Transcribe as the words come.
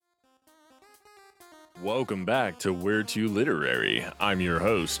Welcome back to We're Too Literary. I'm your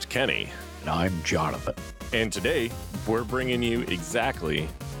host, Kenny. And I'm Jonathan. And today, we're bringing you exactly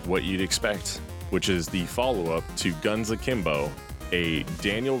what you'd expect, which is the follow-up to Guns Akimbo, a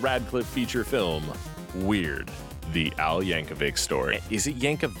Daniel Radcliffe feature film, Weird, the Al Yankovic story. Is it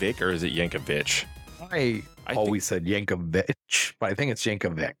Yankovic or is it Yankovic? I always said Yankovic, but I think it's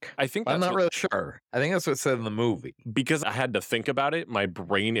Yankovic. I'm not really sure. I think that's what it said in the movie. Because I had to think about it, my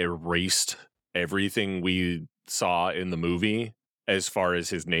brain erased everything we saw in the movie as far as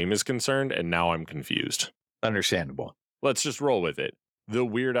his name is concerned, and now I'm confused. Understandable. Let's just roll with it. The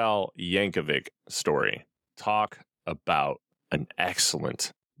Weird Al Yankovic story. Talk about an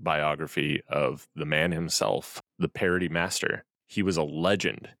excellent biography of the man himself, the parody master. He was a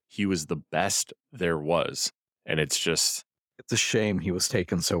legend. He was the best there was. And it's a shame he was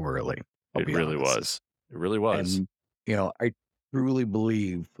taken so early. It really was. It really was. And, I truly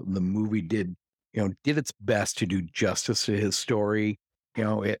believe the movie did its best to do justice to his story.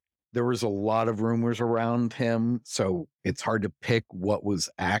 There was a lot of rumors around him, so it's hard to pick what was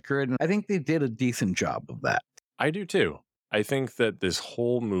accurate. And I think they did a decent job of that. I do too. I think that this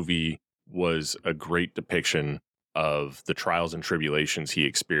whole movie was a great depiction of the trials and tribulations he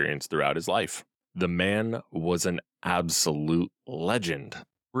experienced throughout his life. The man was an absolute legend.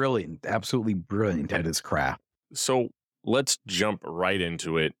 Brilliant, absolutely brilliant at his craft. So let's jump right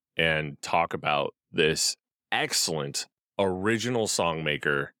into it and talk about this excellent original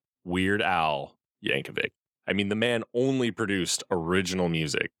songmaker, Weird Al Yankovic. I mean, the man only produced original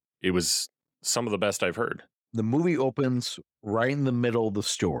music. It was some of the best I've heard. The movie opens right in the middle of the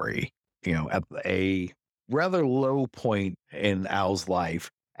story, at a rather low point in Al's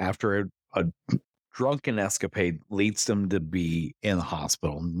life after a drunken escapade leads him to be in the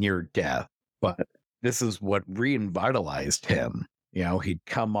hospital near death. But this is what revitalized him. He'd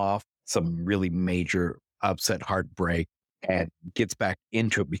come off some really major upset heartbreak and gets back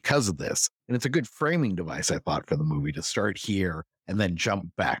into it because of this. And it's a good framing device, I thought, for the movie to start here and then jump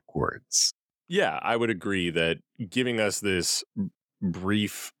backwards. Yeah, I would agree that giving us this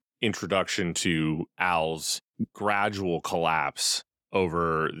brief introduction to Al's gradual collapse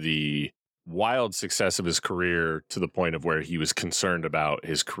over the wild success of his career to the point of where he was concerned about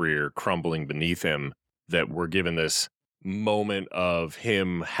his career crumbling beneath him, that we're given this moment of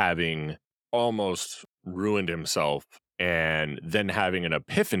him having almost ruined himself and then having an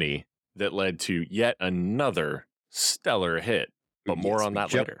epiphany that led to yet another stellar hit. But more on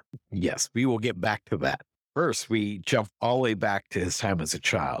that later. Yes, we will get back to that. First, we jump all the way back to his time as a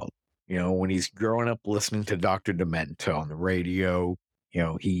child. When he's growing up listening to Dr. Demento on the radio,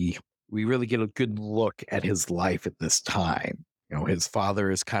 we really get a good look at his life at this time. His father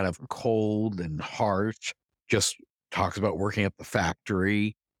is kind of cold and harsh, just talks about working at the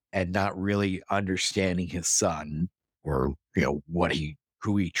factory and not really understanding his son or, who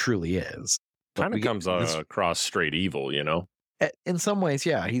he truly is. Kind of comes across straight evil, In some ways,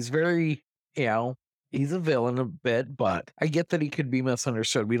 yeah, he's very, he's a villain a bit, but I get that he could be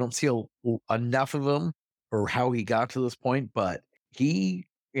misunderstood. We don't see enough of him or how he got to this point, but he,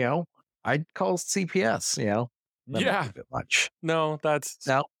 I'd call CPS, yeah, not a bit much. No,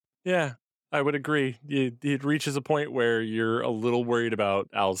 yeah, I would agree. It reaches a point where you're a little worried about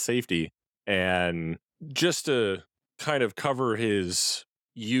Al's safety. And just to kind of cover his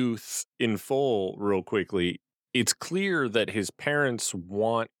youth in full real quickly, it's clear that his parents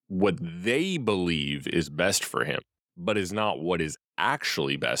want what they believe is best for him, but is not what is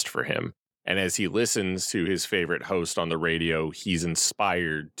actually best for him. And as he listens to his favorite host on the radio, he's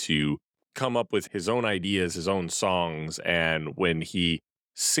inspired to come up with his own ideas, his own songs. And when he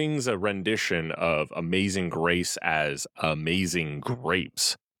sings a rendition of Amazing Grace as Amazing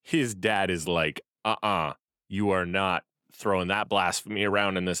Grapes, his dad is like, you are not throwing that blasphemy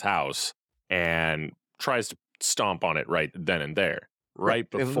around in this house, and tries to stomp on it right then and there, right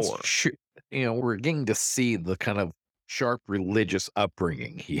before. We're getting to see the kind of sharp religious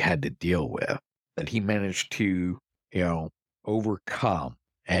upbringing he had to deal with that he managed to, overcome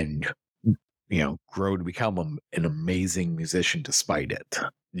and, grow to become an amazing musician despite it.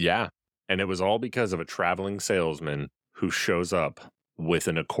 Yeah. And it was all because of a traveling salesman who shows up with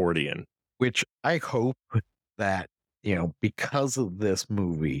an accordion. Which I hope that, because of this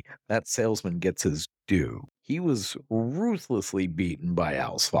movie, that salesman gets his due. He was ruthlessly beaten by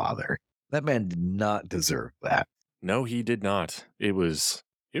Al's father. That man did not deserve that. No, he did not. It was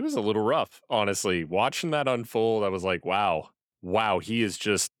a little rough, honestly. Watching that unfold, I was like, wow,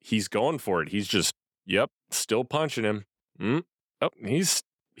 he's going for it. He's just, still punching him. Oh, he's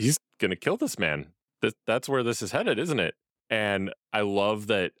going to kill this man. That's where this is headed, isn't it? And I love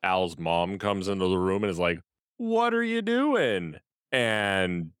that Al's mom comes into the room and is like, "What are you doing?"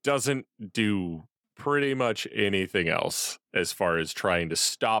 And doesn't do pretty much anything else as far as trying to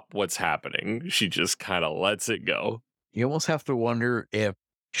stop what's happening. She just kind of lets it go. You almost have to wonder if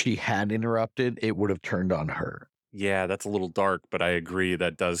she had interrupted, it would have turned on her. Yeah, that's a little dark, but I agree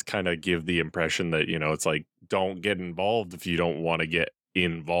that does kind of give the impression that, it's like, don't get involved if you don't want to get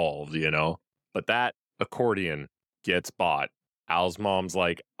involved. But that accordion gets bought. Al's mom's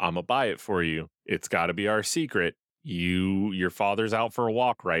like, I'm gonna buy it for you. It's got to be our secret. Your father's out for a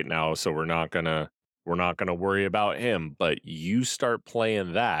walk right now, so we're not gonna worry about him, but you start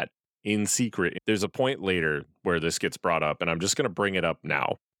playing that in secret. There's a point later where this gets brought up, and I'm just gonna bring it up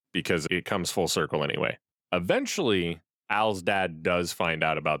now because it comes full circle anyway. Eventually, Al's dad does find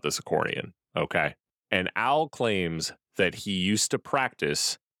out about this accordion, okay? And Al claims that he used to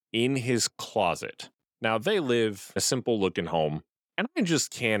practice in his closet. Now, they live a simple looking home, and I just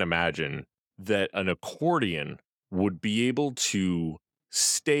can't imagine that an accordion would be able to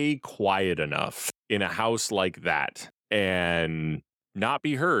stay quiet enough in a house like that and not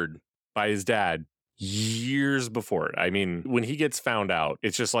be heard by his dad years before. I mean, when he gets found out,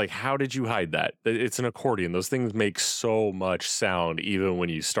 it's just like, how did you hide that? It's an accordion. Those things make so much sound, even when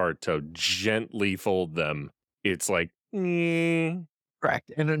you start to gently fold them. It's like, "Mm."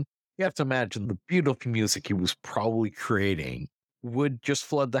 Correct. And then you have to imagine the beautiful music he was probably creating would just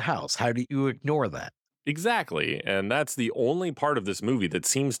flood the house. How do you ignore that? Exactly. And that's the only part of this movie that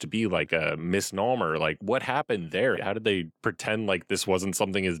seems to be like a misnomer. Like, what happened there? How did they pretend like this wasn't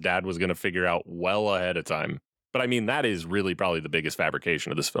something his dad was going to figure out well ahead of time? But I mean, that is really probably the biggest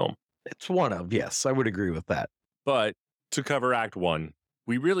fabrication of this film. It's one of, yes, I would agree with that. But to cover Act One,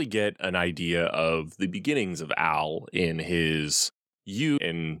 we really get an idea of the beginnings of Al in his youth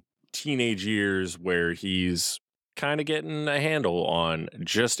and teenage years, where he's kind of getting a handle on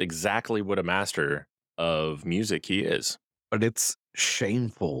just exactly what a master of music he is. But it's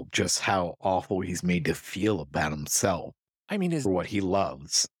shameful just how awful he's made to feel about himself I mean, his for what he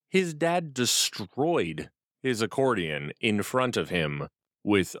loves. his dad destroyed his accordion in front of him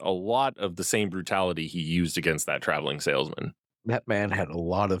with a lot of the same brutality he used against that traveling salesman. That man had a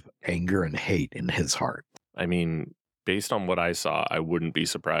lot of anger and hate in his heart. I mean, based on what I saw, I wouldn't be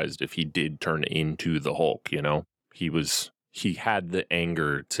surprised if he did turn into the Hulk. He had the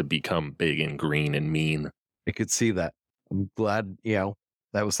anger to become big and green and mean. I could see that. I'm glad,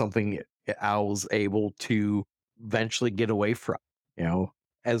 that was something Al was able to eventually get away from.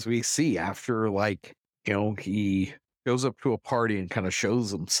 As we see after, he goes up to a party and kind of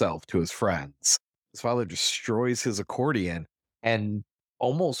shows himself to his friends. His father destroys his accordion and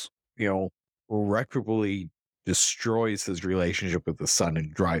almost, irreparably destroys his relationship with his son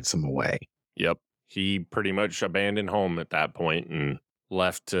and drives him away. Yep. He pretty much abandoned home at that point and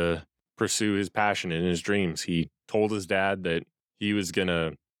left to pursue his passion and his dreams. He told his dad that he was going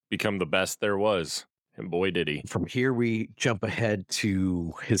to become the best there was. And boy, did he. From here, we jump ahead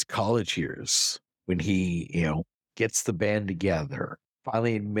to his college years when he, gets the band together,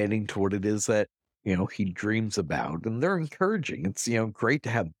 finally admitting to what it is that, he dreams about. And they're encouraging. It's, great to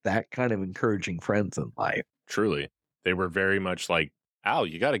have that kind of encouraging friends in life. Truly. They were very much like, Al,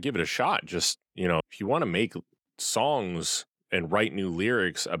 you got to give it a shot. Just, if you want to make songs and write new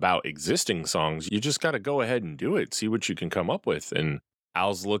lyrics about existing songs, you just got to go ahead and do it. See what you can come up with. And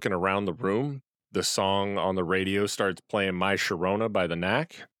Al's looking around the room. The song on the radio starts playing My Sharona by the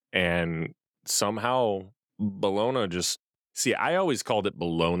Knack. And somehow Bologna just, see, I always called it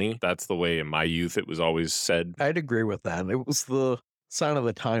baloney. That's the way in my youth it was always said. I'd agree with that. It was the sign of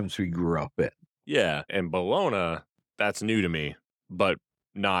the times we grew up in. Yeah. And Bologna, that's new to me, but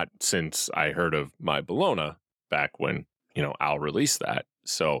not since I heard of My Bologna back when, Al released that.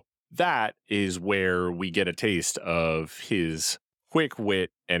 So that is where we get a taste of his quick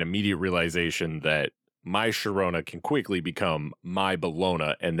wit and immediate realization that My Sharona can quickly become My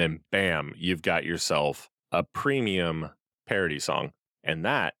Bologna, and then bam, you've got yourself a premium parody song. And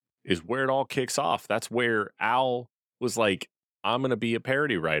that is where it all kicks off. That's where Al was like, I'm going to be a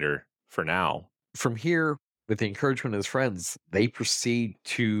parody writer for now. From here, with the encouragement of his friends, they proceed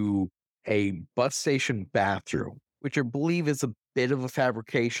to a bus station bathroom, which I believe is a bit of a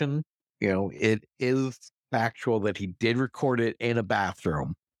fabrication. It is factual that he did record it in a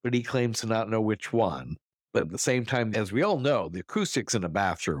bathroom, but he claims to not know which one. But at the same time, as we all know, the acoustics in a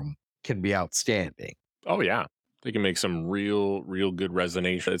bathroom can be outstanding. Oh, yeah. They can make some real good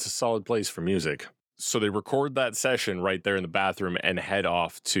resonation. It's a solid place for music. So they record that session right there in the bathroom and head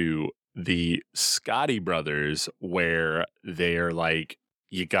off to the Scotti brothers, where they're like,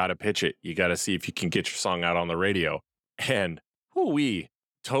 you got to pitch it. You got to see if you can get your song out on the radio. And whoo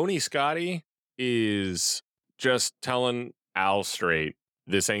Tony Scotti is just telling Al straight,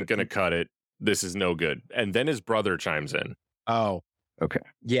 this ain't gonna cut it. This is no good. And then his brother chimes in. Oh, okay.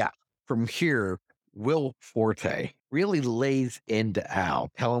 Yeah. From here, Will Forte really lays into Al,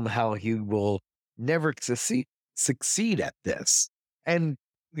 tell him how he will never succeed at this. And,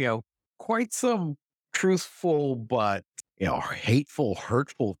 you know, quite some truthful, but, hateful,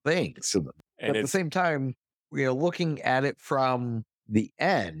 hurtful things. And At the it's same time, looking at it from the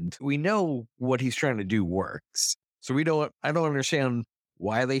end, we know what he's trying to do works. So I don't understand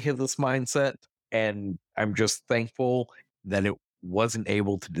why they hit this mindset. And I'm just thankful that it wasn't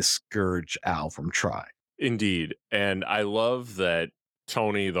able to discourage Al from trying. indeed. And I love that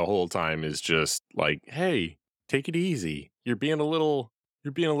Tony the whole time is just like, hey, take it easy. You're being a little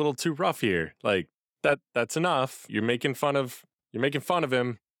too rough here. Like that's enough. You're making fun of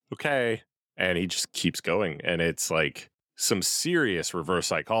him. Okay. And he just keeps going. And it's like some serious reverse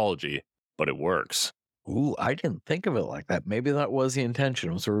psychology, but it works. Ooh, I didn't think of it like that. Maybe that was the intention.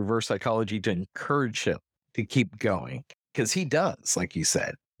 It was a reverse psychology to encourage him to keep going. Because he does, like you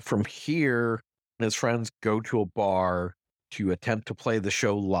said. From here, his friends go to a bar to attempt to play the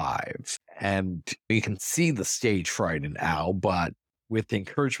show live. And you can see the stage fright in Al, but with the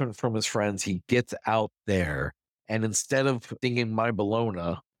encouragement from his friends, he gets out there. And instead of singing My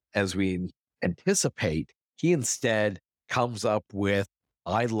Bologna, as we anticipate, he instead comes up with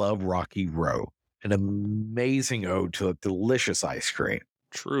I Love Rocky Road, an amazing ode to a delicious ice cream.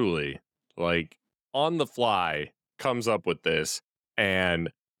 Truly. Like on the fly comes up with this.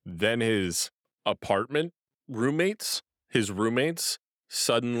 And then apartment his roommates His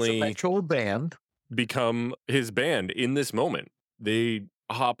suddenly eventual band. become his band in this moment. They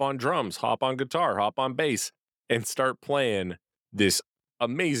hop on drums, hop on guitar, hop on bass, and start playing this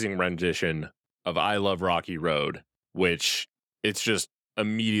amazing rendition of I Love Rocky Road, which it's just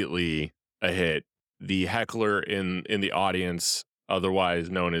immediately a hit. The heckler in the audience, otherwise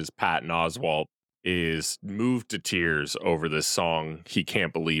known as Patton Oswalt, is moved to tears over this song. He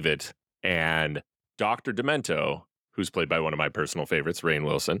can't believe it. And Dr. Demento, who's played by one of my personal favorites, Rainn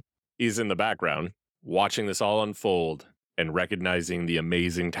Wilson, is in the background watching this all unfold and recognizing the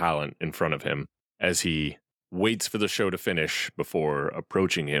amazing talent in front of him as he waits for the show to finish before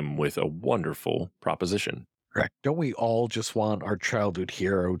approaching him with a wonderful proposition. Correct. Don't we all just want our childhood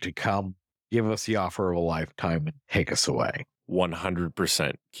hero to come, give us the offer of a lifetime, and take us away?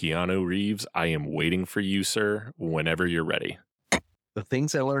 100%. Keanu Reeves, I am waiting for you, sir, whenever you're ready. The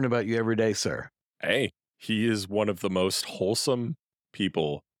things I learn about you every day, sir. Hey, he is one of the most wholesome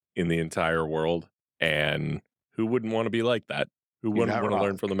people in the entire world. And who wouldn't want to be like that? Who You're wouldn't not want to learn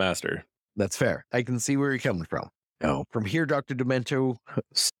wrong. from the master? That's fair. I can see where you're coming from. No, from here, Dr. Demento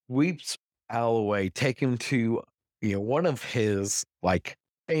sweeps Al away, take him to, one of his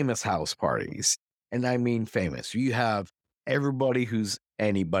famous house parties. And I mean famous. You have everybody who's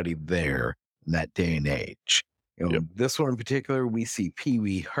anybody there in that day and age. Yep. This one in particular, we see Pee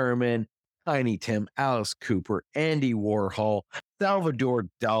Wee Herman, Tiny Tim, Alice Cooper, Andy Warhol, Salvador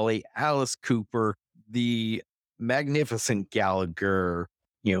Dali, Alice Cooper, the magnificent Gallagher.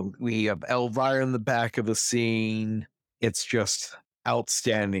 We have Elvira in the back of the scene. It's just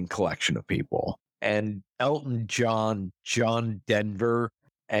outstanding collection of people. And Elton John, John Denver,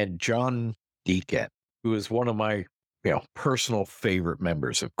 and John Deacon, who is one of my, personal favorite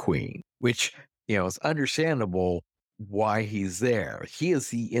members of Queen, which, is understandable why he's there. He is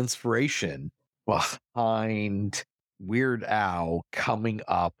the inspiration behind Weird Al coming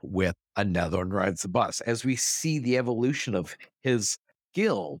up with Another One Rides the Bus. As we see the evolution of his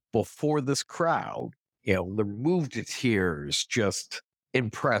skill before this crowd, they're moved to tears, just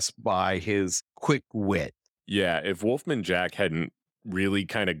impressed by his quick wit. Yeah, if Wolfman Jack hadn't really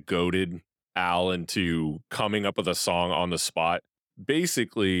kind of goaded Al into coming up with a song on the spot,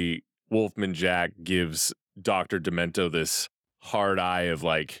 basically Wolfman Jack gives Dr. Demento this hard eye of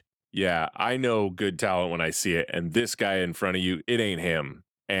like, yeah, I know good talent when I see it, and this guy in front of you, it ain't him.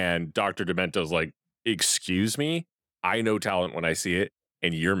 And Dr. Demento's like, excuse me? I know talent when I see it,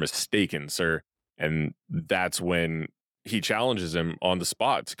 and you're mistaken, sir. And that's when he challenges him on the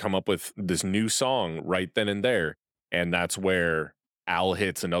spot to come up with this new song right then and there. And that's where Al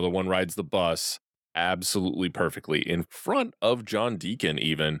hits Another One Rides the Bus absolutely perfectly in front of John Deacon,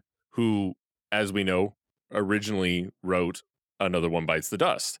 even, who, as we know, originally wrote Another One Bites the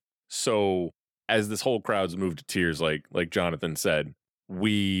Dust. So as this whole crowd's moved to tears, like Jonathan said,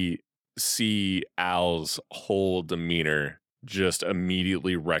 we see Al's whole demeanor just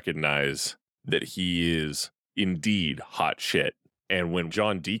immediately recognize that he is indeed hot shit. And when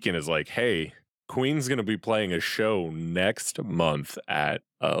John Deacon is like, hey, Queen's going to be playing a show next month at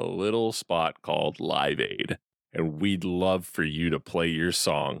a little spot called Live Aid, and we'd love for you to play your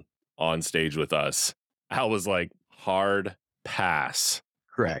song on stage with us. Al was like, hard pass.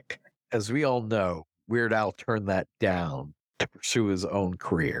 Correct. As we all know, Weird Al turned that down to pursue his own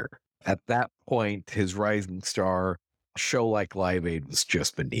career. At that point, his rising star, a show like Live Aid was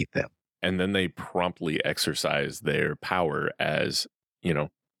just beneath him. And then they promptly exercised their power as,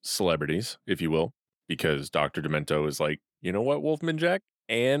 celebrities, if you will, because Dr. Demento is like, you know what, Wolfman Jack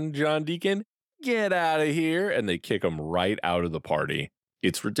and John Deacon, get out of here. And they kick them right out of the party.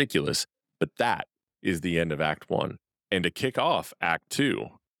 It's ridiculous. But that is the end of Act 1. And to kick off Act 2,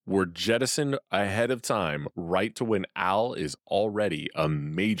 we're jettisoned ahead of time right to when Al is already a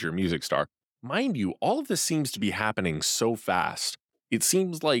major music star. Mind you, all of this seems to be happening so fast. It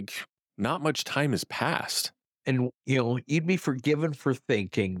seems like not much time has passed. And, you'd be forgiven for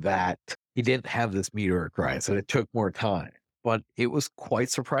thinking that he didn't have this meteoric rise and it took more time. But it was quite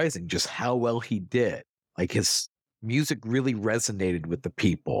surprising just how well he did. Like his music really resonated with the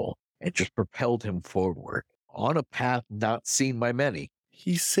people and just propelled him forward on a path not seen by many.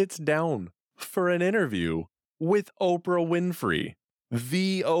 He sits down for an interview with Oprah Winfrey,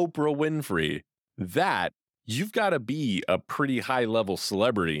 the Oprah Winfrey. That, you've got to be a pretty high level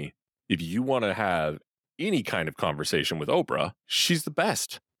celebrity if you want to have any kind of conversation with Oprah. She's the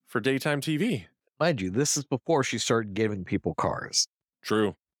best for daytime TV. Mind you, this is before she started giving people cars.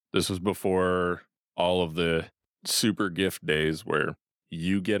 True. This was before all of the super gift days where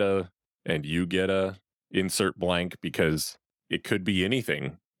you get a insert blank because it could be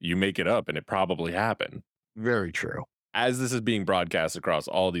anything. You make it up and it probably happened. Very true. As this is being broadcast across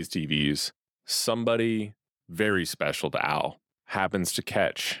all these TVs, somebody very special to Al happens to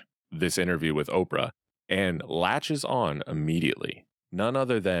catch this interview with Oprah and latches on immediately. None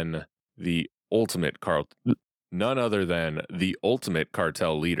other than the ultimate cartel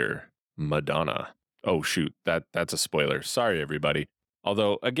leader, Madonna. Oh shoot, that's a spoiler. Sorry everybody.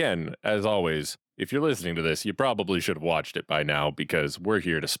 Although again, as always, if you're listening to this, you probably should have watched it by now because we're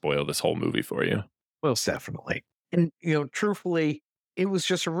here to spoil this whole movie for you. Most definitely. And, truthfully, it was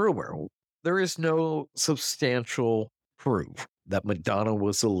just a rumor. There is no substantial proof that Madonna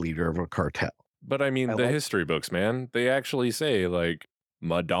was the leader of a cartel. But I mean, the history books, man, they actually say like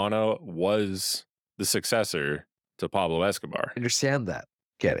Madonna was the successor to Pablo Escobar. I understand that,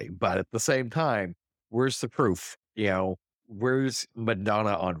 Getty. But at the same time, where's the proof? Where's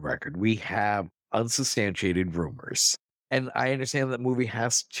Madonna on record? We have unsubstantiated rumors. And I understand that movie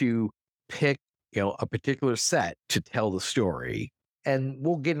has to pick, a particular set to tell the story. And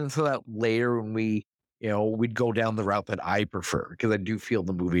we'll get into that later when we'd go down the route that I prefer, because I do feel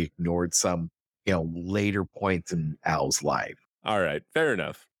the movie ignored some, later points in Al's life. All right, fair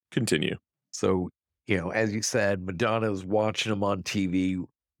enough. Continue. So, as you said, Madonna was watching him on TV,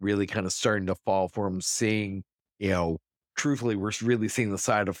 really kind of starting to fall for him, seeing, truthfully, we're really seeing the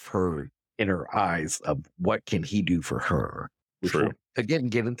side of her in her eyes of what can he do for her. Which True. We'll, again,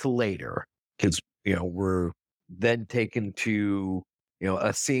 get into later, because, we're then taken to,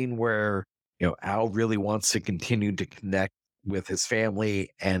 a scene where, Al really wants to continue to connect with his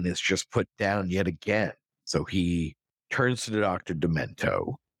family and is just put down yet again. So he turns to Dr.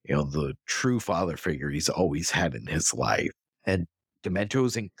 Demento, the true father figure he's always had in his life. And Demento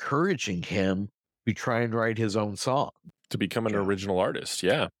is encouraging him to try and write his own song. To become an original artist,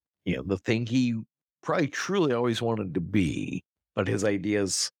 yeah. The thing he probably truly always wanted to be, but his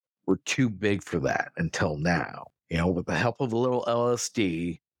ideas were too big for that until now. With the help of a little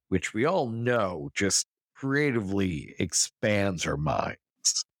LSD, which we all know just creatively expands our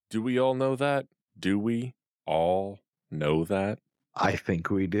minds. Do we all know that? Do we all know that? I think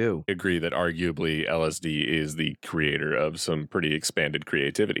we do. I agree that arguably LSD is the creator of some pretty expanded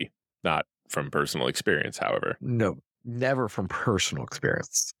creativity. Not from personal experience, however. No, never from personal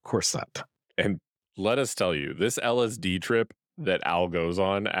experience. Of course not. And let us tell you, this LSD trip that Al goes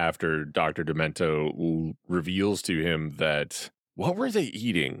on after Dr. Demento reveals to him that, what were they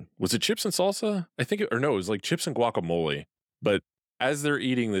eating? Was it chips and salsa? it was like chips and guacamole. But as they're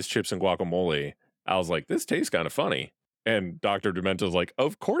eating this chips and guacamole, Al's like, this tastes kind of funny. And Dr. Demento's like,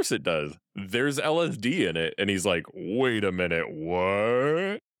 of course it does. There's LSD in it. And he's like, wait a minute,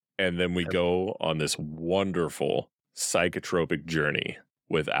 what? And then we go on this wonderful psychotropic journey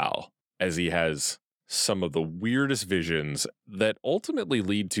with Al as he has some of the weirdest visions that ultimately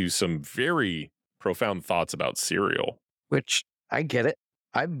lead to some very profound thoughts about cereal. Which, I get it.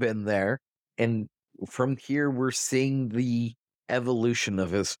 I've been there. And from here, we're seeing the evolution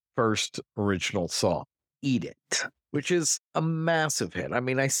of his first original song, Eat It. which is a massive hit. I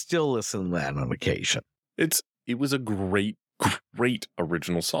mean, I still listen to that on occasion. It was a great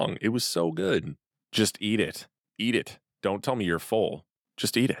original song. It was so good. Just eat it. Eat it. Don't tell me you're full.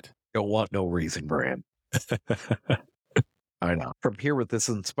 Just eat it. Don't want no reason, Brand. I know. From here with this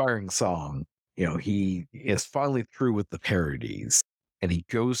inspiring song, he is finally through with the parodies and he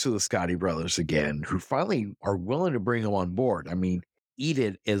goes to the Scotty Brothers again, who finally are willing to bring him on board. I mean, Eat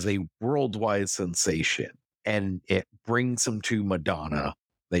It is a worldwide sensation and it brings him to Madonna.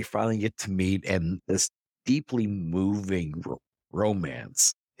 They finally get to meet, and this deeply moving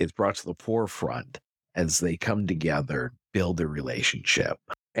romance is brought to the forefront as they come together, build a relationship.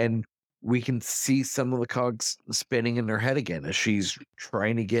 And we can see some of the cogs spinning in her head again as she's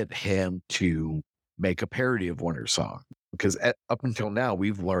trying to get him to make a parody of one of her songs. Because up until now,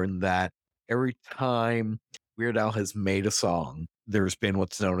 we've learned that every time Weird Al has made a song, there's been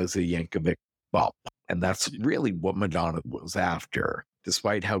what's known as a Yankovic bump. And that's really what Madonna was after.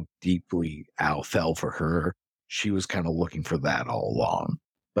 Despite how deeply Al fell for her, she was kind of looking for that all along.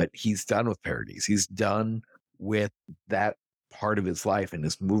 But he's done with parodies. He's done with that part of his life and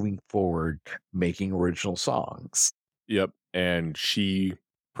is moving forward making original songs. Yep. And she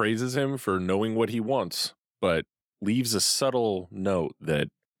praises him for knowing what he wants, but leaves a subtle note that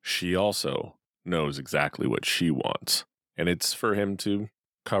she also knows exactly what she wants. And it's for him to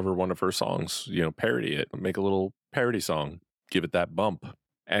cover one of her songs, parody it, make a little parody song, give it that bump.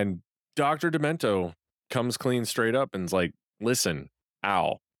 And Dr. Demento comes clean straight up and's like, listen,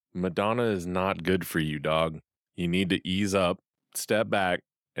 Al, Madonna is not good for you, dog. You need to ease up, step back,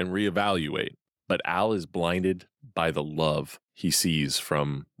 and reevaluate. But Al is blinded by the love he sees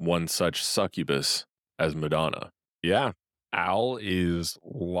from one such succubus as Madonna. Yeah, Al is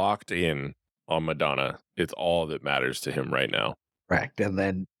locked in on Madonna. It's all that matters to him right now. Correct. And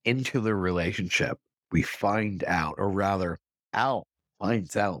then into the relationship, we find out, or rather, Al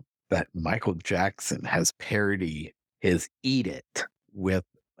finds out that Michael Jackson has parodied his Eat It with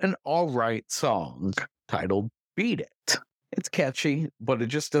an all right song titled Beat It. It's catchy, but it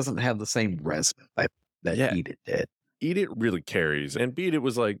just doesn't have the same resonance that Eat It did. Eat It really carries, and Beat It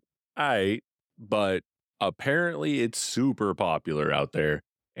was like, all right, but apparently it's super popular out there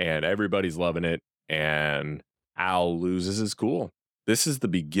and everybody's loving it, and Al loses his cool. This is the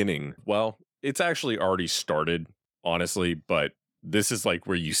beginning. Well, it's actually already started, honestly, but this is like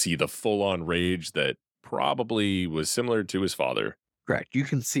where you see the full-on rage that probably was similar to his father. Correct. You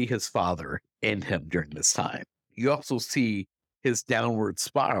can see his father in him during this time. You also see his downward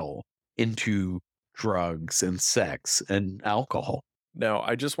spiral into drugs and sex and alcohol. Now,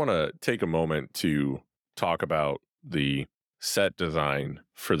 I just want to take a moment to talk about the set design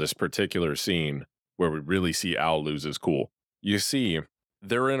for this particular scene where we really see Al lose his cool. You see,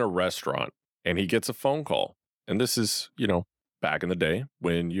 they're in a restaurant and he gets a phone call. And this is, back in the day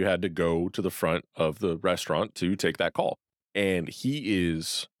when you had to go to the front of the restaurant to take that call. And he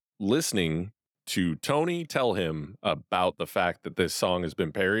is listening to Tony tell him about the fact that this song has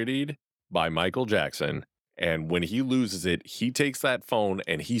been parodied by Michael Jackson. And when he loses it, he takes that phone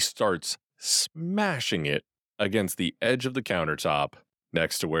and he starts smashing it against the edge of the countertop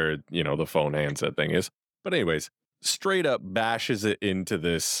next to where, the phone handset thing is. But anyways, straight up bashes it into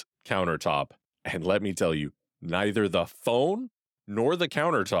this countertop. And let me tell you, neither the phone nor the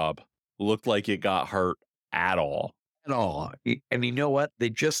countertop looked like it got hurt at all. At all. And you know what? They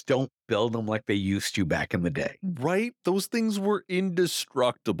just don't build them like they used to back in the day. Right? Those things were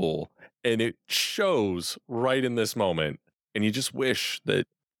indestructible. And it shows right in this moment. And you just wish that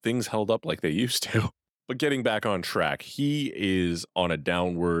things held up like they used to. But getting back on track, he is on a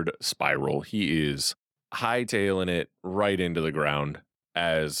downward spiral. He is hightailing it right into the ground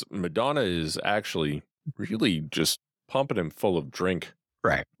as Madonna is actually really just pumping him full of drink.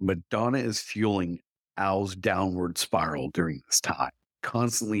 Right. Madonna is fueling Al's downward spiral during this time,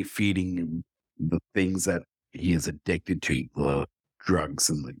 constantly feeding him the things that he is addicted to, the drugs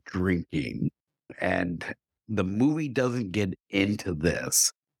and the drinking. And the movie doesn't get into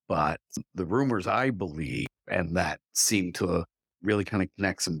this, but the rumors I believe, and that seem to really kind of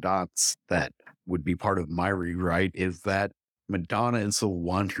connect some dots that would be part of my rewrite, is that Madonna is the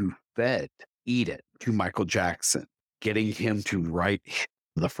one who fed Eat It to Michael Jackson, getting him to write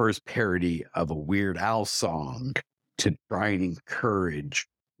the first parody of a Weird Al song to try and encourage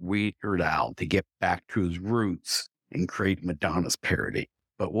Weird Al to get back to his roots and create Madonna's parody.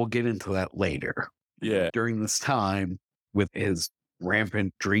 But we'll get into that later. Yeah. During this time, with his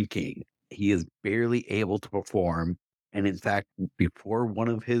rampant drinking, he is barely able to perform. And in fact, before one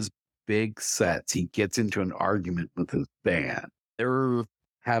of his big sets, he gets into an argument with his band. They're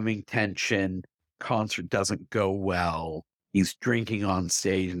having tension. concert doesn't go well. He's drinking on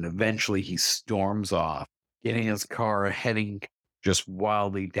stage, and eventually he storms off, getting his car, heading just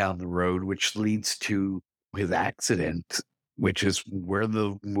wildly down the road, which leads to his accident, which is where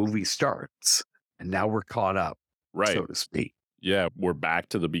the movie starts. And now we're caught up, Right. so to speak. Yeah, we're back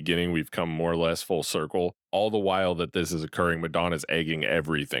to the beginning. We've come more or less full circle. All the while that this is occurring, Madonna's egging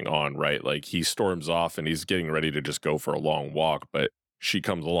everything on, right? Like he storms off and he's getting ready to just go for a long walk, but she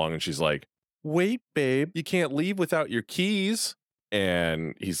comes along and she's like, "Wait, babe, you can't leave without your keys."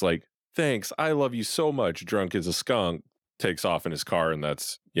 And he's like, "Thanks, I love you so much." Drunk as a skunk, takes off in his car, and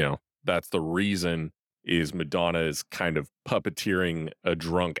that's the reason is Madonna is kind of puppeteering a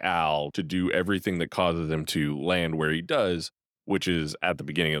drunk Al to do everything that causes him to land where he does, which is at the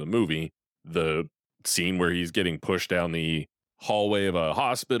beginning of the movie, the scene where he's getting pushed down the hallway of a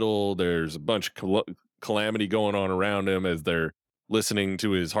hospital. There's a bunch of calamity going on around him as they're listening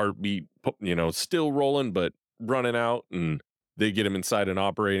to his heartbeat, still rolling, but running out. And they get him inside an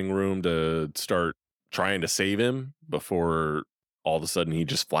operating room to start trying to save him before all of a sudden he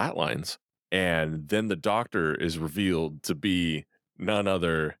just flatlines. And then the doctor is revealed to be none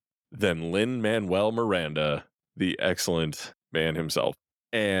other than Lin-Manuel Miranda, the excellent man himself.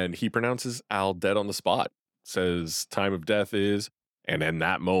 And he pronounces Al dead on the spot, says time of death is, and in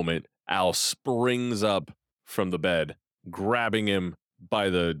that moment, Al springs up from the bed, grabbing him by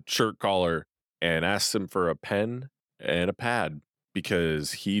the shirt collar and asks him for a pen and a pad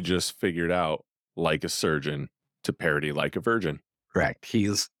because he just figured out, like a surgeon, to parody like a virgin. Correct. He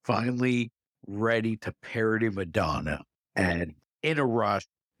is finally ready to parody Madonna, and in a rush,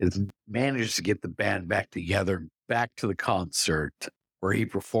 has managed to get the band back together, back to the concert where he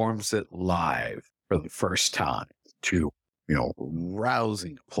performs it live for the first time to,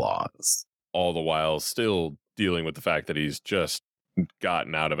 rousing applause. All the while still dealing with the fact that he's just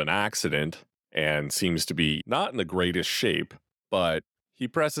gotten out of an accident and seems to be not in the greatest shape, but he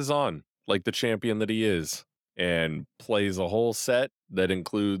presses on like the champion that he is and plays a whole set that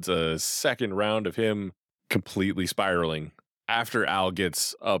includes a second round of him completely spiraling. After Al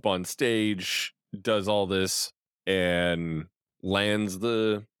gets up on stage, does all this, and lands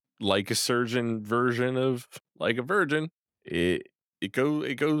the like a surgeon version of like a virgin, it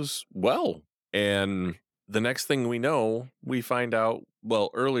goes well. And the next thing we know, we find out, well,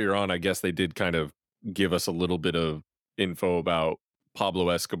 earlier on, I guess they did kind of give us a little bit of info about Pablo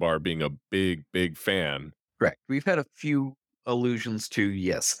Escobar being a big, big fan. Correct. We've had a few allusions to,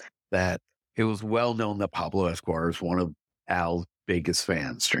 yes, that it was well known that Pablo Escobar is one of Al's biggest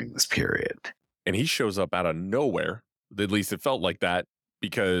fans during this period. And he shows up out of nowhere. At least it felt like that,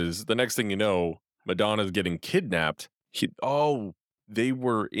 because the next thing you know, Madonna's getting kidnapped. They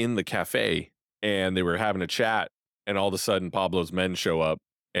were in the cafe and they were having a chat. And all of a sudden, Pablo's men show up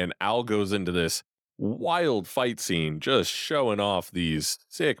and Al goes into this wild fight scene, just showing off these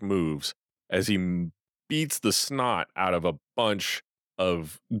sick moves as he beats the snot out of a bunch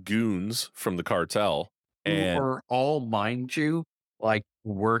of goons from the cartel. Who And are all, mind you, like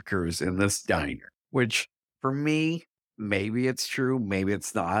workers in this diner, which for me, maybe it's true, maybe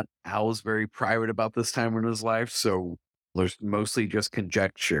it's not. Al was very private about this time in his life, so there's mostly just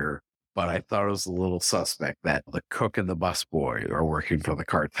conjecture. But I thought it was a little suspect that the cook and the busboy are working for the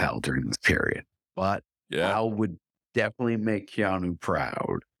cartel during this period. But yeah, Al would definitely make Keanu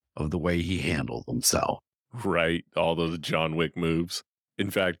proud of the way he handled himself. right. All those John Wick moves. In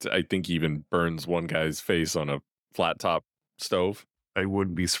fact, I think he even burns one guy's face on a flat top stove. I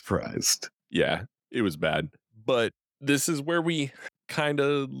wouldn't be surprised. Yeah, it was bad. But this is where we kind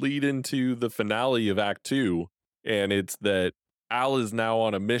of lead into the finale of Act 2. And it's that Al is now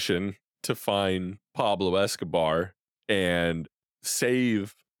on a mission to find Pablo Escobar and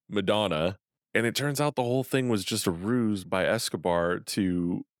save Madonna. And it turns out the whole thing was just a ruse by Escobar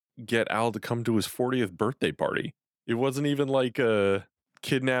to get Al to come to his 40th birthday party. It wasn't even like a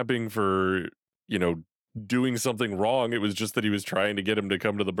kidnapping for, doing something wrong. It was just that he was trying to get him to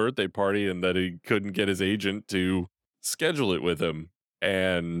come to the birthday party and that he couldn't get his agent to schedule it with him.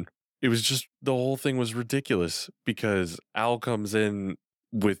 And it was just, the whole thing was ridiculous because Al comes in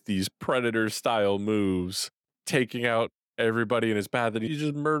with these predator style moves, taking out everybody in his path, and he's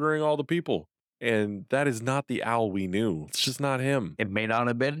just murdering all the people. And that is not the Al we knew. It's just not him. It may not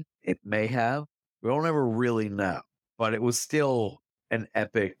have been, it may have. We don't ever really know, but it was still an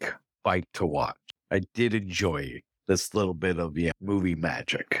epic fight to watch. I did enjoy this little bit of movie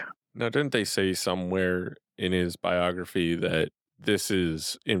magic. Now, didn't they say somewhere in his biography that this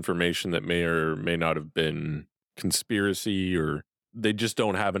is information that may or may not have been conspiracy or they just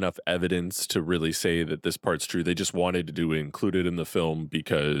don't have enough evidence to really say that this part's true. They just wanted to include it in the film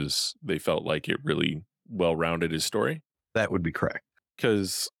because they felt like it really well rounded his story. That would be correct.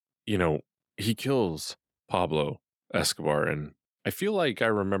 Because, you know, he kills Pablo Escobar. And I feel like I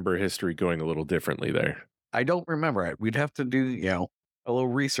remember history going a little differently there. I don't remember it. We'd have to do, a little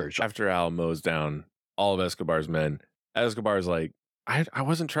research. After Al mows down all of Escobar's men, Escobar's like, I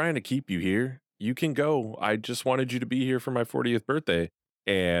wasn't trying to keep you here. You can go. I just wanted you to be here for my 40th birthday.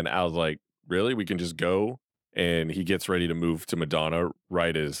 And Al's like, really? We can just go? And he gets ready to move to Madonna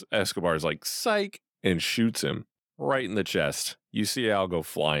right as Escobar's like, psych, and shoots him right in the chest. You see Al go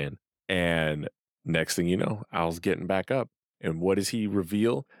flying. And next thing you know, Al's getting back up. And what does he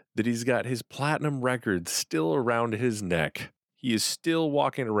reveal? That he's got his platinum record still around his neck. He is still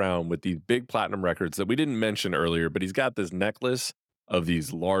walking around with these big platinum records that we didn't mention earlier, but he's got this necklace of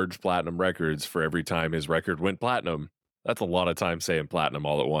these large platinum records for every time his record went platinum. That's a lot of time saying platinum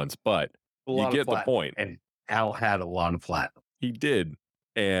all at once, but you get the point. And Al had a lot of platinum. He did.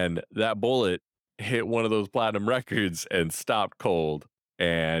 And that bullet hit one of those platinum records and stopped cold.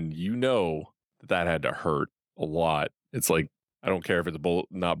 And you know that had to hurt a lot. It's like, I don't care if it's a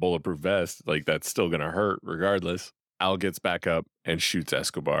not bulletproof vest, like that's still going to hurt regardless. Al gets back up and shoots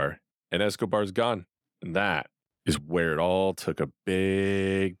Escobar, and Escobar's gone. And that is where it all took a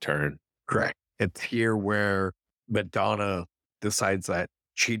big turn. Correct. It's here where Madonna decides that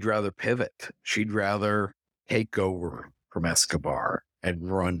she'd rather pivot. She'd rather take over from Escobar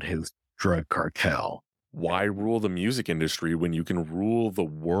and run his drug cartel. Why rule the music industry when you can rule the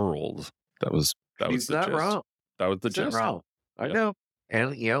world? That was the He's gist. not wrong. That was the He's not gist. wrong. I know.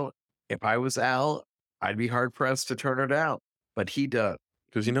 And, if I was Al, I'd be hard pressed to turn her down. But he does.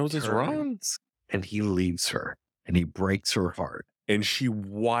 Because he knows it's wrong. And he leaves her. And he breaks her heart. And she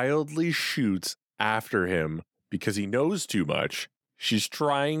wildly shoots after him because he knows too much. She's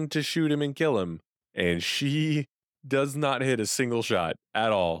trying to shoot him and kill him. And she does not hit a single shot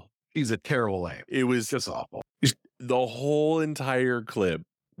at all. She's a terrible aim. It was just awful. The whole entire clip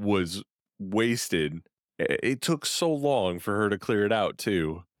was wasted. It took so long for her to clear it out,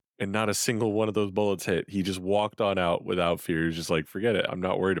 too. And not a single one of those bullets hit. He just walked on out without fear. He's just like, forget it. I'm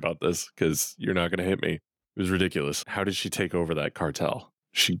not worried about this because you're not going to hit me. It was ridiculous. How did she take over that cartel?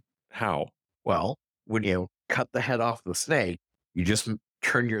 How? Well, when you cut the head off the snake, you just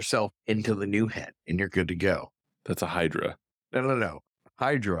turn yourself into the new head and you're good to go. That's a Hydra. No.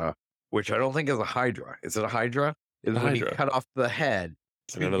 Hydra, which I don't think is a Hydra. Is it a Hydra? Is when you cut off the head,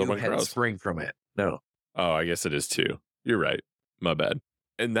 and another one grows. Spring from it. No. Oh, I guess it is too. You're right. My bad.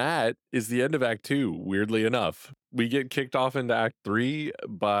 And that is the end of Act 2, weirdly enough. We get kicked off into Act 3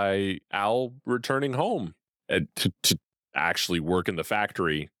 by Al returning home and to actually work in the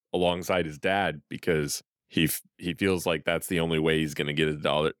factory alongside his dad because he feels like that's the only way he's going to get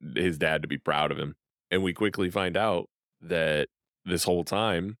his dad to be proud of him. And we quickly find out that this whole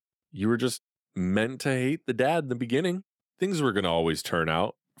time, you were just meant to hate the dad in the beginning. Things were going to always turn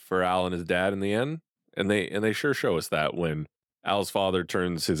out for Al and his dad in the end. And they sure show us that when Al's father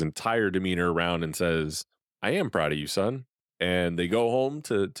turns his entire demeanor around and says, I am proud of you, son. And they go home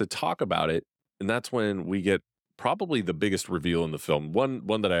to talk about it. And that's when we get probably the biggest reveal in the film.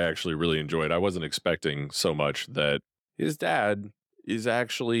 One that I actually really enjoyed. I wasn't expecting so much that his dad is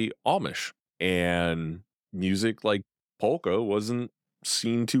actually Amish. And music like polka wasn't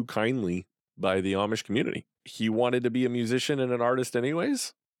seen too kindly by the Amish community. He wanted to be a musician and an artist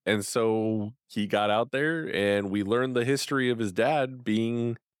anyways. And so he got out there and we learned the history of his dad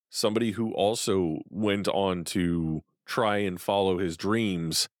being somebody who also went on to try and follow his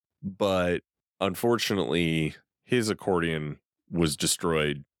dreams. But unfortunately, his accordion was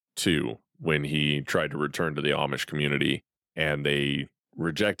destroyed too when he tried to return to the Amish community, and they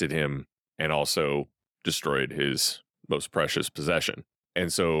rejected him and also destroyed his most precious possession.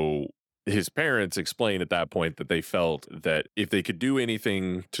 And so his parents explained at that point that they felt that if they could do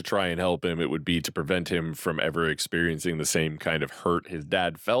anything to try and help him, it would be to prevent him from ever experiencing the same kind of hurt his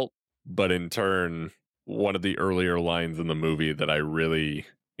dad felt. But in turn, one of the earlier lines in the movie that I really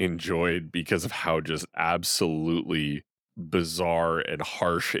enjoyed because of how just absolutely bizarre and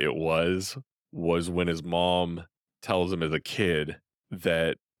harsh it was when his mom tells him as a kid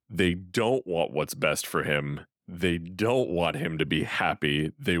that they don't want what's best for him. They don't want him to be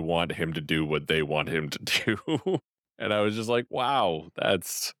happy. They want him to do what they want him to do. And I was just like, wow,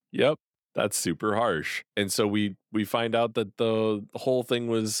 that's super harsh. And so we find out that the whole thing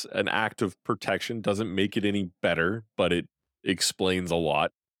was an act of protection. Doesn't make it any better, but it explains a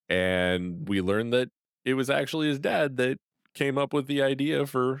lot. And we learn that it was actually his dad that came up with the idea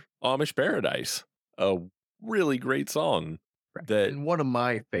for Amish Paradise, a really great song that And one of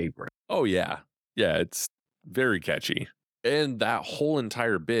my favorites. oh yeah. Yeah, it's very catchy. And that whole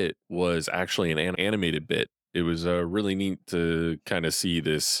entire bit was actually an animated bit. It was really neat to kind of see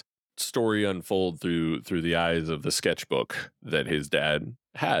this story unfold through the eyes of the sketchbook that his dad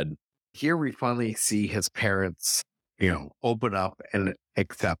had. Here we finally see his parents, open up and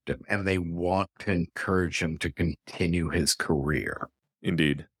accept him, and they want to encourage him to continue his career.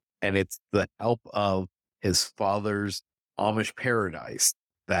 Indeed. And it's the help of his father's Amish paradise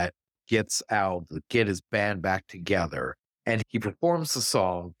that gets Al to get his band back together. And he performs the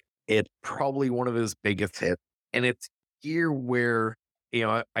song. It's probably one of his biggest hits. And it's here where,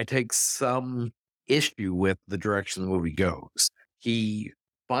 I take some issue with the direction the movie goes. He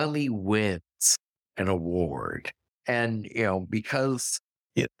finally wins an award. And, because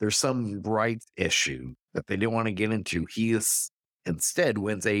there's some rights issue that they didn't want to get into, he is instead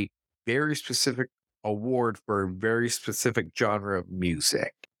wins a very specific award for a very specific genre of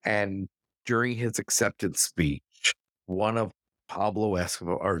music. And during his acceptance speech, one of Pablo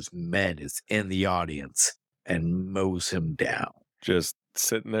Escobar's men is in the audience and mows him down. Just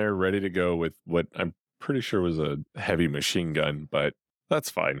sitting there ready to go with what I'm pretty sure was a heavy machine gun, but that's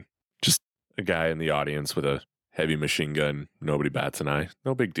fine. Just a guy in the audience with a heavy machine gun. Nobody bats an eye.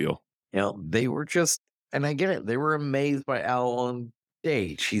 No big deal. They were just, and I get it, they were amazed by Al on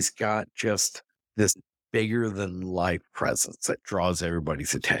stage. He's got just this bigger than life presence that draws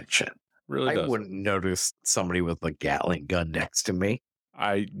everybody's attention. Really I does. wouldn't notice somebody with a Gatling gun next to me.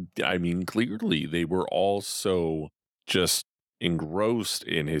 I mean, clearly they were all so just engrossed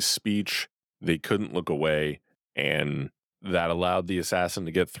in his speech, they couldn't look away, and that allowed the assassin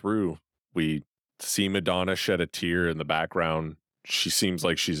to get through. We see Madonna shed a tear in the background. She seems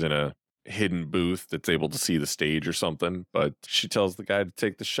like she's in a hidden booth that's able to see the stage or something, but she tells the guy to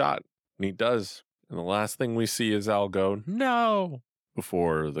take the shot, and he does. And the last thing we see is Al go, "No,"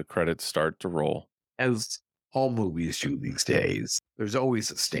 before the credits start to roll. As all movies do these days, there's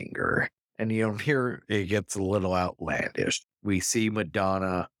always a stinger. And here it gets a little outlandish. We see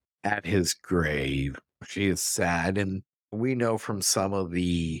Madonna at his grave. She is sad, and we know from some of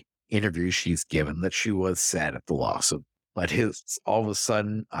the interviews she's given that she was sad at the loss of. But all of a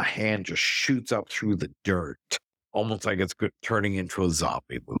sudden, a hand just shoots up through the dirt, almost like it's turning into a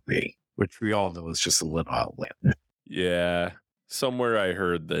zombie movie, which we all know is just a little outlandish. Yeah. Somewhere I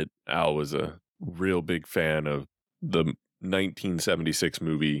heard that Al was a real big fan of the 1976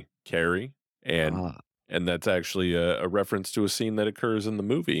 movie Carrie, and that's actually a reference to a scene that occurs in the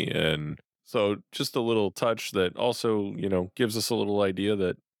movie. And so just a little touch that also, gives us a little idea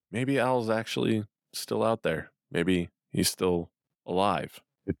that maybe Al's actually still out there. Maybe he's still alive.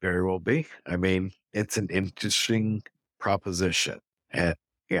 It very well be. I mean, it's an interesting proposition. And,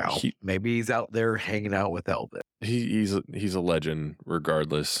 maybe he's out there hanging out with Elvis. He's a legend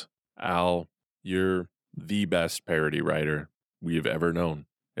regardless. Al, you're the best parody writer we have ever known.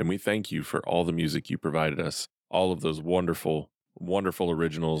 And we thank you for all the music you provided us, all of those wonderful, wonderful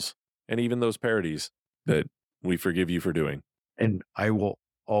originals, and even those parodies that we forgive you for doing. And I will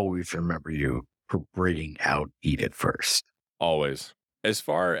always remember you for bringing out Eat It First. Always. As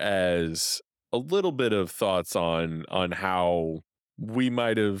far as a little bit of thoughts on how we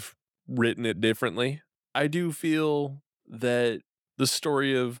might have written it differently, I do feel that the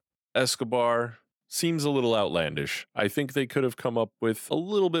story of Escobar seems a little outlandish. I think they could have come up with a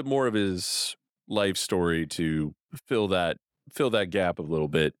little bit more of his life story to fill that gap a little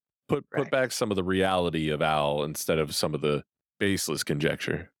bit. Put back some of the reality of Al instead of some of the baseless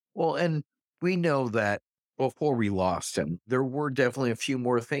conjecture. Well, and we know that before we lost him, there were definitely a few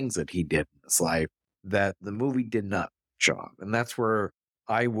more things that he did in his life that the movie did not touch on. And that's where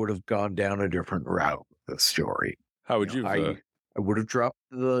I would have gone down a different route with the story. How would you? I would have dropped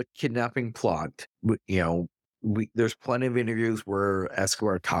the kidnapping plot. There's plenty of interviews where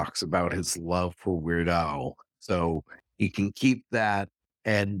Escobar talks about his love for Weird Al, so you can keep that.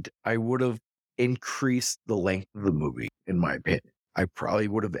 And I would have increased the length of the movie, in my opinion. I probably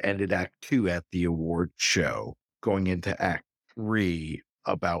would have ended Act 2 at the award show, going into Act 3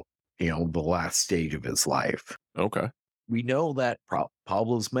 about the last stage of his life. Okay. We know that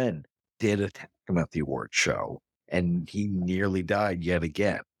Pablo's men did attack him at the award show, and he nearly died yet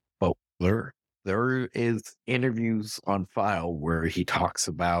again. But there is interviews on file where he talks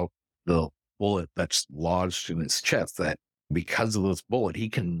about the bullet that's lodged in his chest, that because of this bullet, he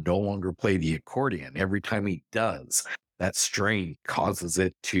can no longer play the accordion. Every time he does, that strain causes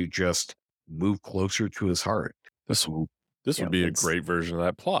it to just move closer to his heart. This would be a great version of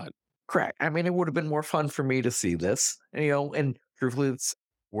that plot. Correct. I mean, it would have been more fun for me to see this, and truthfully, it's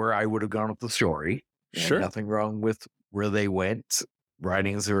where I would have gone with the story. Sure. Nothing wrong with where they went.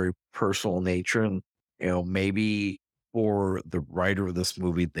 Writing is a very personal nature. And, maybe for the writer of this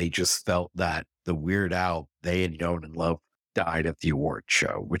movie, they just felt that the Weird Al they had known and loved died at the award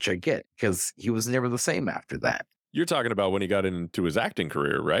show, which I get because he was never the same after that. You're talking about when he got into his acting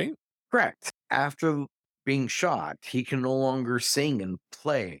career, right? Correct. After being shot, he can no longer sing and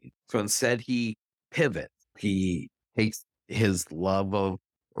play. So instead, he pivots. He takes his love of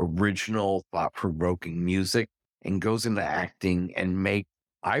original, thought provoking music and goes into acting and make,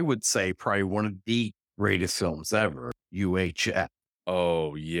 I would say, probably one of the greatest films ever, UHF.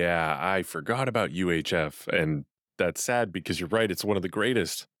 Oh, yeah. I forgot about UHF. And that's sad because you're right. It's one of the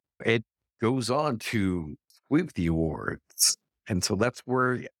greatest. It goes on to sweep the awards. And so that's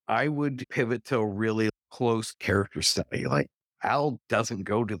where I would pivot to a really close character study. Like Al doesn't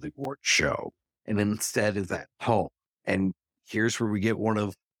go to the award show and instead is at home. And here's where we get one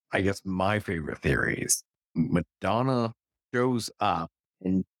of, I guess, my favorite theories. Madonna shows up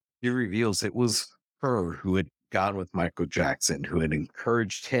and she reveals it was her who had gone with Michael Jackson, who had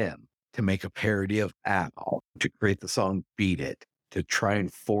encouraged him to make a parody of Al, to create the song Beat It, to try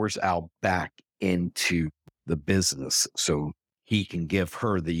and force Al back into the business so he can give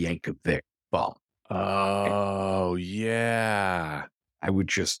her the Yankovic bump. And Oh, yeah. I would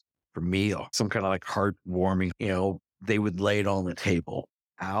just, for me, some kind of like heartwarming, they would lay it on the table.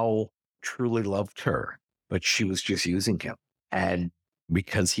 Al truly loved her, but she was just using him. And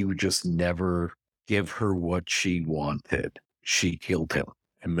because he would just never give her what she wanted, she killed him.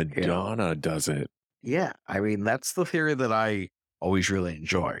 And You know? Madonna does it. Yeah, I mean, that's the theory that I always really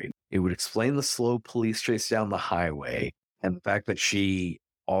enjoyed. It would explain the slow police chase down the highway and the fact that she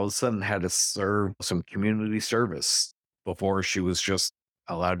all of a sudden had to serve some community service before she was just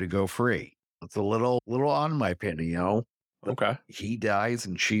allowed to go free. It's a little on my opinion, But Okay. he dies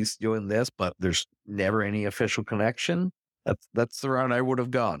and she's doing this, but there's never any official connection. That's the route I would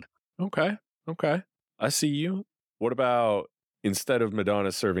have gone. Okay. Okay. I see you. What about instead of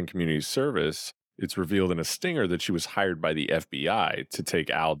Madonna serving community service, it's revealed in a stinger that she was hired by the FBI to take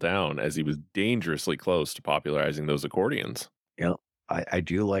Al down as he was dangerously close to popularizing those accordions. You know, I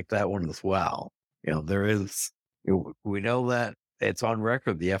do like that one as well. There is, we know that it's on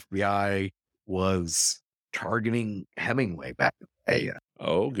record the FBI was targeting Hemingway back in the day.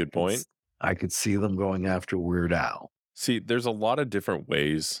 Oh, good point. I could see them going after Weird Al. See, there's a lot of different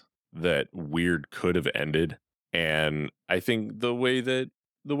ways that Weird could have ended, and I think the way that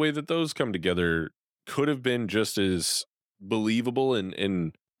those come together could have been just as believable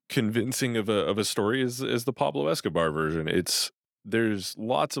and convincing of a story as the Pablo Escobar version. There's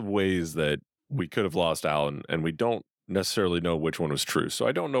lots of ways that we could have lost Al, and we don't necessarily know which one was true. So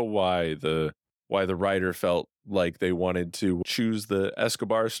I don't know why the writer felt like they wanted to choose the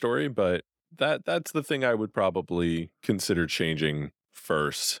Escobar story, but that's the thing I would probably consider changing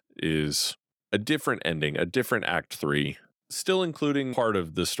first is a different ending, a different act 3, still including part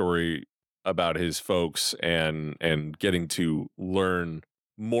of the story about his folks and getting to learn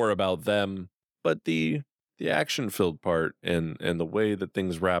more about them, but the action filled part and the way that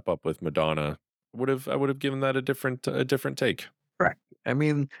things wrap up with Madonna I would have given that a different take. Correct. I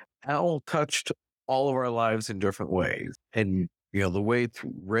mean, Al touched all of our lives in different ways. And, the way it's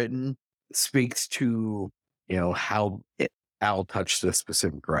written speaks to, Al touched this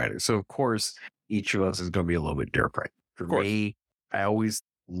specific writer. So, of course, each of us is going to be a little bit different. For Of course. me, I always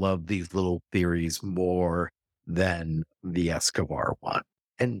love these little theories more than the Escobar one.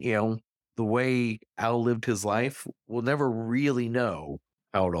 And, the way Al lived his life, we'll never really know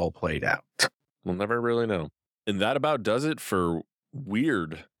how it all played out. We'll never really know. And that about does it for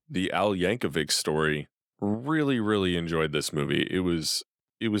Weird, the Al Yankovic story. Really, really enjoyed this movie. It was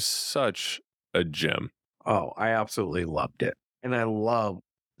such a gem. Oh, I absolutely loved it. And I love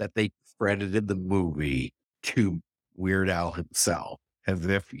that they credited the movie to Weird Al himself, as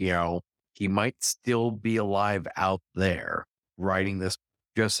if, he might still be alive out there writing this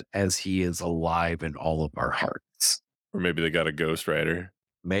just as he is alive in all of our hearts. Or maybe they got a ghostwriter.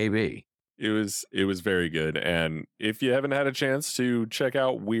 Maybe. It was very good. And if you haven't had a chance to check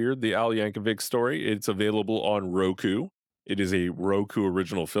out Weird, the Al Yankovic story, it's available on Roku. It is a Roku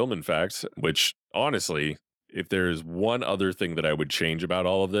original film, in fact, which honestly, if there is one other thing that I would change about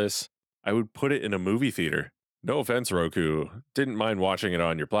all of this, I would put it in a movie theater. No offense, Roku. Didn't mind watching it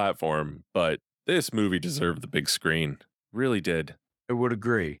on your platform, but this movie deserved the big screen. Really did. I would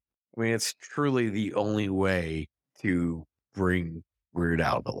agree. I mean, it's truly the only way to bring Weird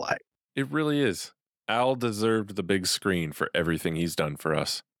Al to life. It really is. Al deserved the big screen for everything he's done for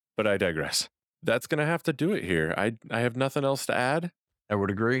us. But I digress. That's going to have to do it here. I have nothing else to add. I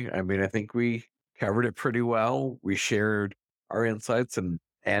would agree. I mean, I think we covered it pretty well. We shared our insights and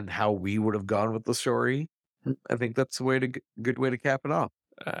how we would have gone with the story. I think that's a good way to cap it off.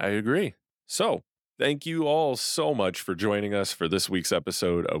 I agree. So, thank you all so much for joining us for this week's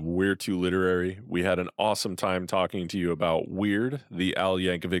episode of We're Too Literary. We had an awesome time talking to you about Weird, the Al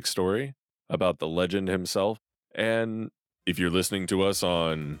Yankovic story, about the legend himself. And if you're listening to us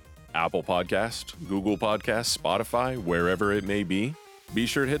on Apple Podcast, Google Podcast, Spotify, wherever it may be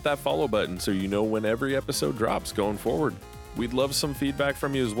sure to hit that follow button so you know when every episode drops going forward. We'd love some feedback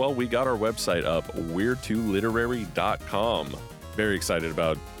from you as well. We got our website up, we're2literary.com. Very excited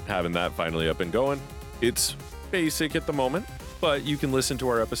about having that finally up and going. It's basic at the moment, but you can listen to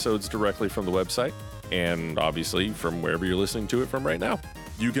our episodes directly from the website and obviously from wherever you're listening to it from right now.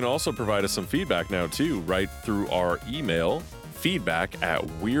 You can also provide us some feedback now too, right through our email,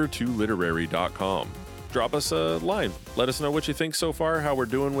 feedback@we're2literary.com. Drop us a line. Let us know what you think so far, how we're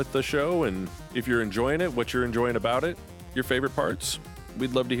doing with the show, and if you're enjoying it, what you're enjoying about it, your favorite parts.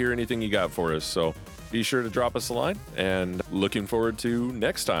 We'd love to hear anything you got for us, so be sure to drop us a line, and looking forward to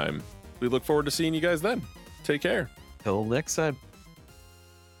next time. We look forward to seeing you guys then. Take care. Till next time.